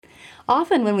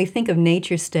Often when we think of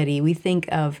nature study, we think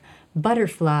of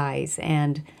butterflies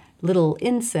and little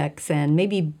insects and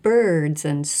maybe birds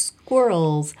and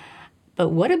squirrels. But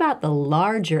what about the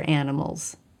larger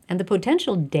animals and the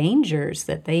potential dangers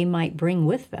that they might bring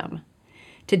with them?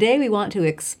 Today we want to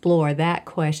explore that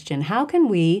question. How can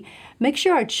we make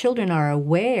sure our children are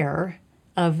aware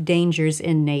of dangers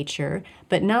in nature,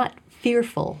 but not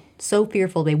fearful, so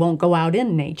fearful they won't go out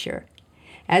in nature?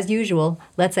 As usual,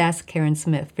 let's ask Karen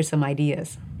Smith for some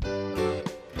ideas.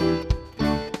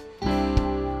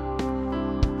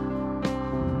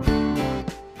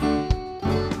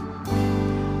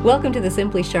 Welcome to the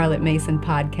Simply Charlotte Mason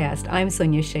podcast. I'm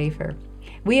Sonia Schaefer.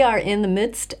 We are in the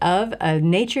midst of a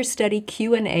nature study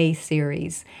Q&A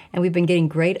series, and we've been getting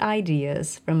great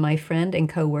ideas from my friend and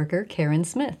coworker, Karen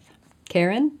Smith.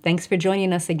 Karen, thanks for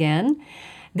joining us again.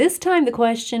 This time the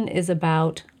question is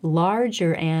about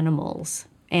larger animals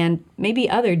and maybe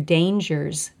other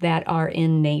dangers that are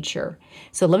in nature.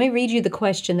 So let me read you the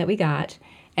question that we got,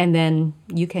 and then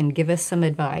you can give us some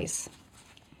advice.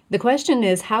 The question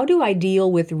is, how do I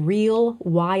deal with real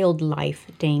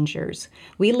wildlife dangers?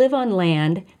 We live on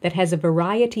land that has a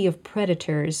variety of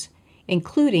predators,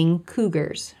 including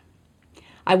cougars.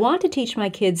 I want to teach my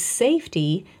kids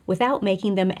safety without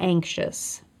making them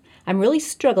anxious. I'm really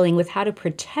struggling with how to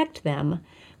protect them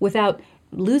without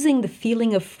losing the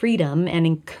feeling of freedom and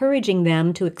encouraging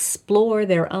them to explore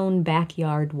their own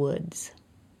backyard woods.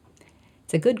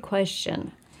 It's a good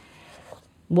question.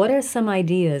 What are some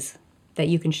ideas that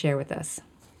you can share with us?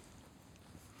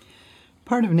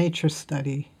 Part of nature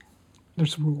study,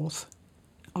 there's rules,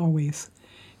 always.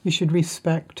 You should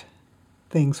respect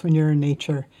things when you're in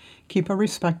nature. Keep a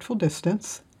respectful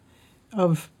distance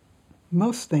of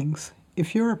most things.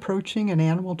 If you're approaching an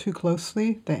animal too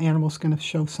closely, the animal's going to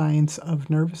show signs of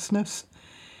nervousness.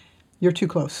 You're too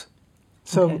close.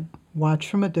 So Watch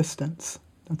from a distance.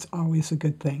 That's always a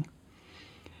good thing.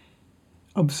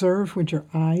 Observe with your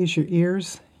eyes, your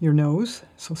ears, your nose.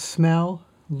 So smell,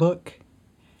 look,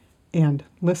 and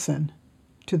listen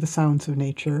to the sounds of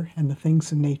nature and the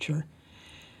things in nature.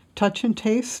 Touch and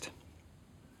taste.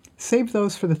 Save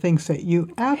those for the things that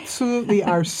you absolutely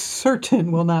are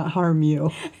certain will not harm you.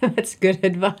 That's good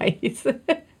advice.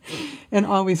 And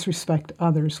always respect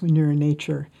others when you're in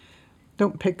nature.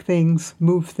 Don't pick things,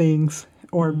 move things,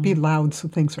 or be loud so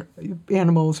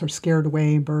animals are scared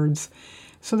away, birds,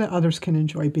 so that others can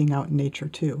enjoy being out in nature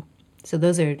too. So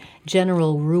those are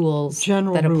general rules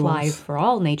that apply for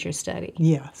all nature study.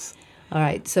 Yes. All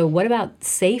right, so what about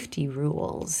safety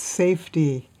rules?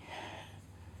 Safety.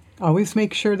 Always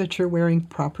make sure that you're wearing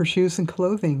proper shoes and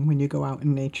clothing when you go out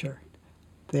in nature.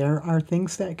 There are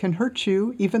things that can hurt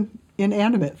you, even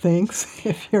inanimate things,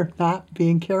 if you're not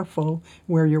being careful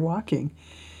where you're walking.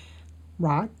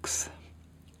 Rocks,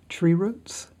 tree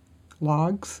roots,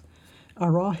 logs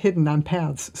are all hidden on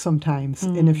paths sometimes.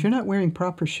 And if you're not wearing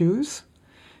proper shoes,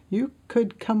 you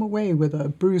could come away with a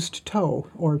bruised toe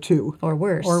or two. Or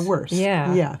worse.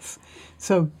 Yeah. Yes.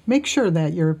 So make sure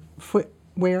that your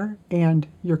footwear and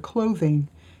your clothing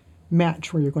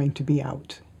match where you're going to be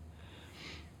out.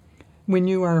 When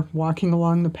you are walking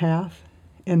along the path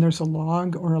and there's a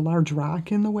log or a large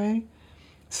rock in the way,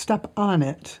 step on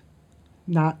it,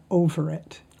 not over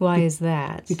it. Why is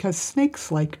that? Because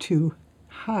snakes like to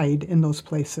hide in those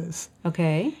places.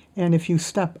 Okay. And if you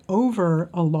step over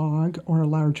a log or a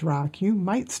large rock, you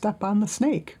might step on the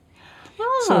snake.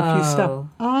 Oh. So if you step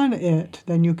on it,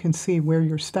 then you can see where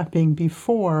you're stepping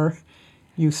before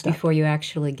you step. Before you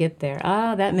actually get there.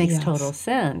 Ah, that makes total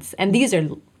sense. And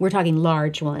we're talking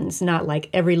large ones, not like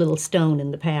every little stone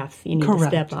in the path you need to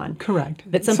step on. Correct.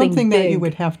 But something big, that you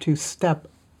would have to step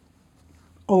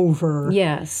over.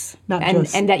 Yes.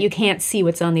 And that you can't see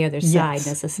what's on the other side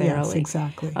necessarily. Yes,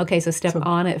 exactly. Okay, so step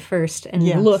on it first and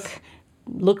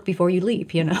look before you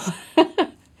leap,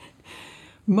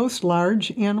 Most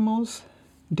large animals,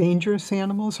 dangerous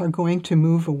animals, are going to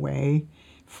move away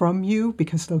from you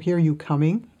because they'll hear you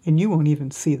coming and you won't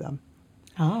even see them.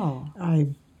 Oh.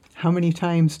 How many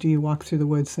times do you walk through the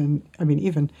woods and,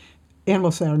 even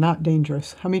animals that are not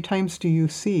dangerous, how many times do you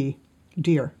see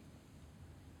deer?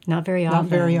 Not very often. Not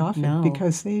very often, no.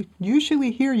 Because they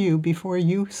usually hear you before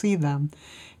you see them,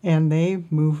 and they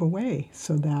move away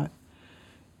so that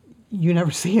you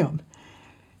never see them.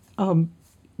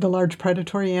 The large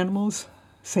predatory animals,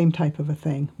 same type of a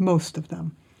thing. Most of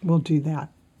them will do that.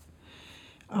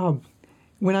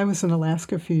 When I was in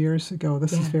Alaska a few years ago,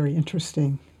 this is very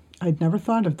interesting. I'd never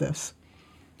thought of this,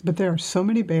 but there are so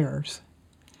many bears.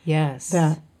 Yes.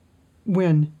 That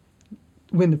when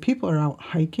the people are out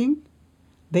hiking,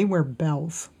 they wear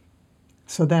bells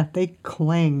so that they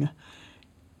clang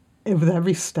with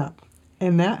every step.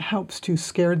 And that helps to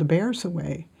scare the bears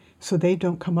away so they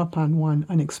don't come up on one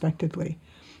unexpectedly.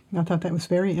 And I thought that was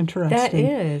very interesting. That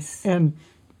is. And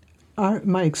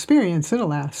my experience in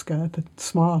Alaska, the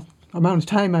small amount of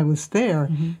time I was there,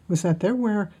 was that there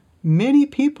were many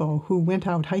people who went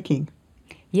out hiking.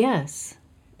 Yes.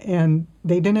 And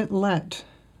they didn't let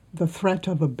the threat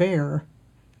of a bear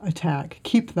attack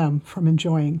keep them from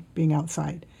enjoying being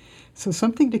outside. So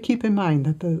something to keep in mind,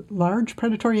 that the large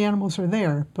predatory animals are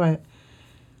there, but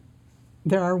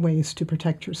there are ways to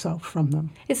protect yourself from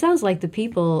them. It sounds like the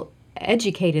people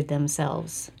educated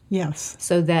themselves Yes.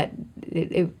 so that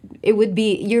it would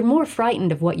be, you're more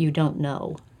frightened of what you don't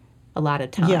know a lot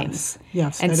of times.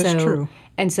 Yes, And that is true.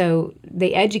 And so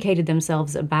they educated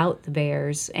themselves about the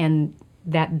bears, and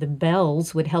that the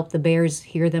bells would help the bears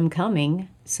hear them coming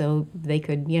so they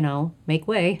could, make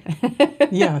way.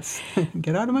 Yes.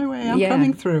 Get out of my way. I'm Yeah,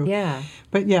 coming through. yeah.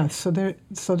 But yes, so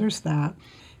there's that.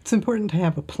 It's important to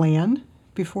have a plan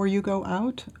before you go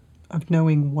out, of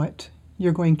knowing what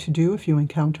you're going to do if you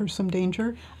encounter some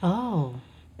danger. Oh,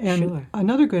 And sure.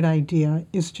 another good idea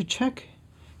is to check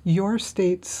your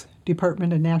state's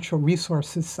Department of Natural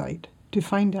Resources site to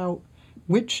find out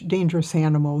which dangerous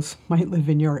animals might live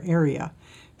in your area,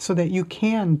 so that you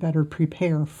can better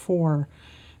prepare for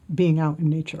being out in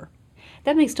nature.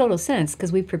 That makes total sense,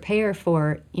 because we prepare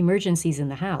for emergencies in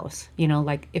the house.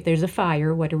 Like if there's a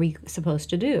fire, what are we supposed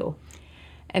to do?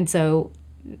 And so,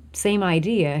 same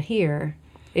idea here.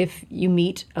 If you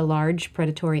meet a large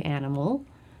predatory animal,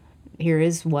 here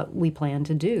is what we plan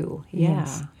to do. Yeah,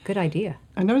 Yes. good idea.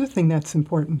 Another thing that's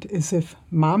important is if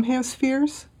mom has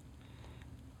fears,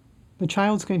 the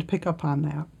child's going to pick up on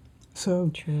that.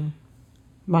 So True.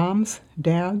 moms,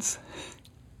 dads,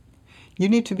 you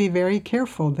need to be very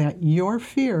careful that your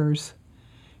fears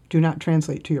do not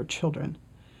translate to your children,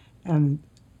 and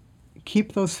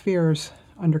keep those fears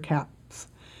under caps,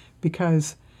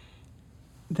 because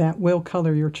that will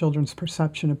color your children's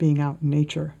perception of being out in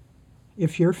nature.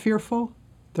 If you're fearful,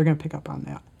 they're going to pick up on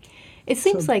that. It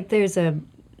seems like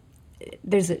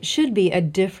should be a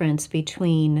difference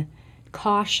between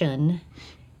caution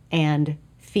and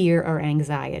fear or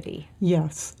anxiety.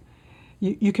 Yes.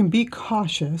 You can be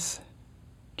cautious,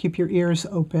 keep your ears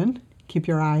open, keep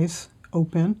your eyes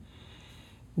open.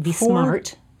 Be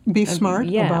smart. Be smart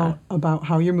yeah. about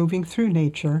how you're moving through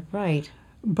nature. Right.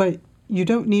 But you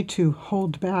don't need to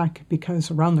hold back,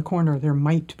 because around the corner there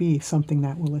might be something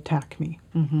that will attack me.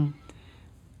 Mm-hmm.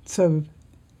 So,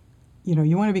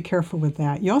 you want to be careful with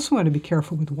that. You also want to be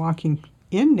careful with walking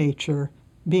in nature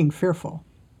being fearful,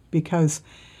 because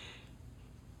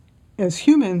as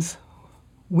humans,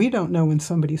 we don't know when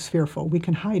somebody's fearful. We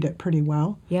can hide it pretty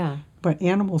well, Yeah. but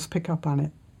animals pick up on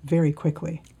it very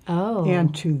quickly. Oh.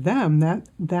 And to them,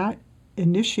 that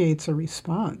initiates a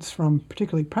response from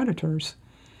particularly predators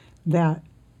that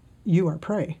you are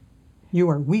prey, you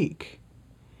are weak.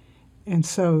 And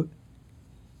so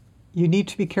you need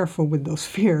to be careful with those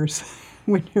fears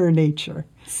when you're in nature.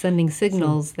 Sending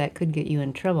signals that could get you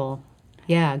in trouble.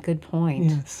 Yeah, good point.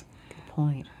 Yes. Good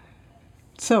point.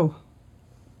 So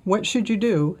what should you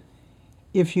do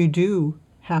if you do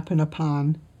happen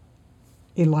upon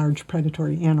a large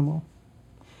predatory animal?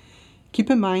 Keep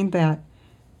in mind that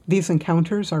these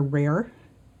encounters are rare,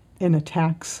 and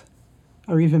attacks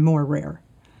are even more rare.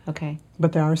 Okay.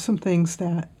 But there are some things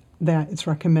that it's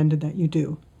recommended that you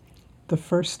do. The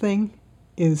first thing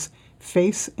is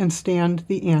face and stand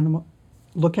the animal.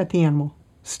 Look at the animal.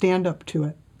 Stand up to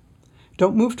it.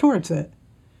 Don't move towards it,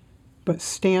 but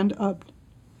stand up,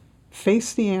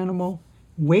 face the animal,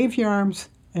 wave your arms,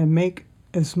 and make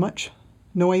as much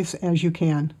noise as you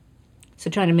can. So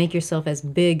trying to make yourself as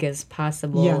big as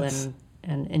possible. Yes.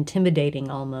 and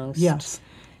intimidating almost. Yes.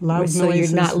 Loud So you're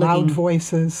noises, not loud looking-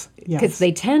 voices. Because Yes.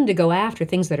 they tend to go after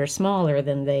things that are smaller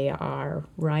than they are,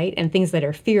 right? And things that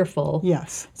are fearful.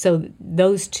 Yes. So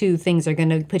those two things are going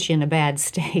to put you in a bad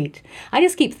state. I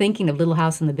just keep thinking of Little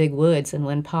House in the Big Woods, and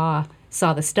when Pa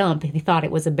saw the stump, he thought it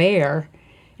was a bear,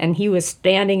 and he was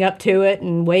standing up to it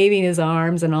and waving his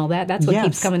arms and all that. That's what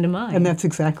keeps coming to mind. And that's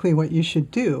exactly what you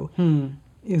should do,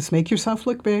 is make yourself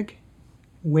look big,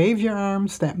 wave your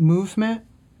arms. That movement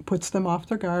puts them off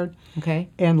their guard. Okay.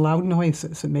 And loud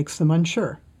noises. It makes them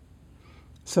unsure.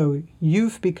 So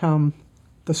you've become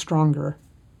the stronger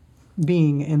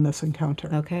being in this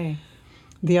encounter. Okay.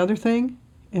 The other thing,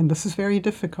 and this is very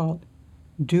difficult,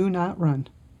 do not run.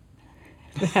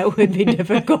 That would be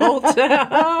difficult.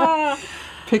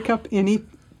 Pick up any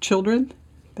children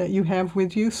that you have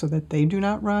with you so that they do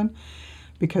not run,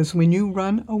 because when you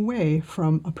run away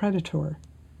from a predator,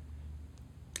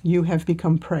 you have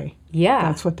become prey. Yeah.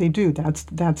 That's what they do. That's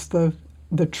the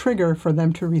the trigger for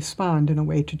them to respond in a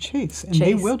way to chase. And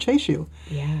they Chase. will chase you.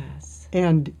 Yes.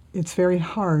 And it's very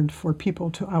hard for people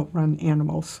to outrun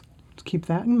animals. So keep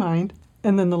that in mind.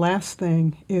 And then the last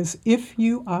thing is if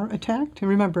you are attacked, and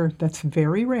remember, that's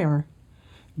very rare,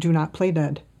 do not play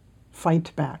dead.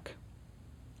 Fight back.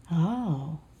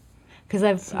 Oh.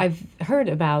 Because I've heard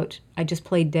about, I just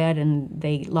played dead and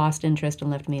they lost interest and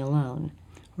left me alone.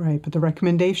 Right, but the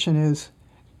recommendation is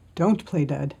don't play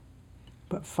dead,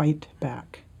 but fight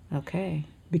back. Okay.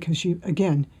 Because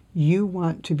you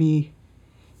want to be,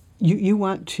 you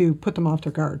want to put them off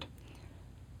their guard.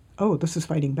 Oh, this is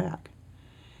fighting back.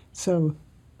 So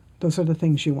those are the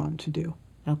things you want to do.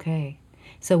 Okay.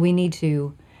 So we need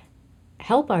to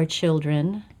help our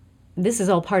children. This is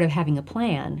all part of having a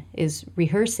plan, is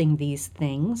rehearsing these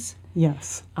things.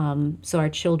 Yes. So our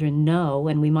children know,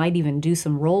 and we might even do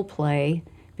some role play,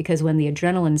 because when the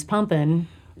adrenaline's pumping,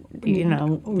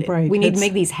 Right. we need to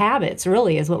make these habits,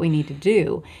 really, is what we need to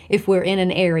do. If we're in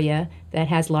an area that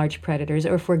has large predators,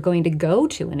 or if we're going to go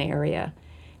to an area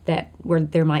where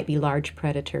there might be large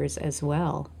predators as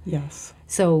well. Yes.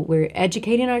 So we're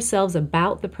educating ourselves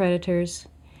about the predators,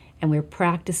 and we're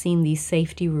practicing these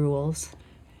safety rules.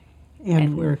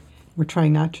 And we're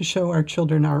trying not to show our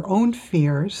children our own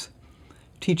fears,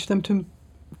 teach them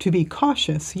to be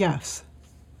cautious, yes,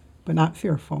 but not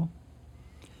fearful.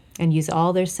 And use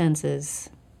all their senses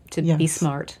to be Yes.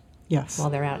 smart Yes. while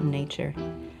they're out in nature.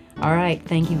 All right,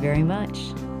 thank you very much.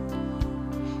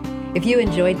 If you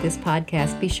enjoyed this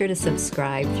podcast, be sure to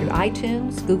subscribe through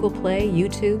iTunes, Google Play,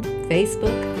 YouTube,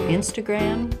 Facebook,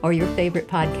 Instagram, or your favorite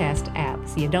podcast app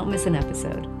so you don't miss an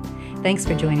episode. Thanks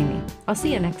for joining me. I'll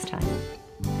see you next time.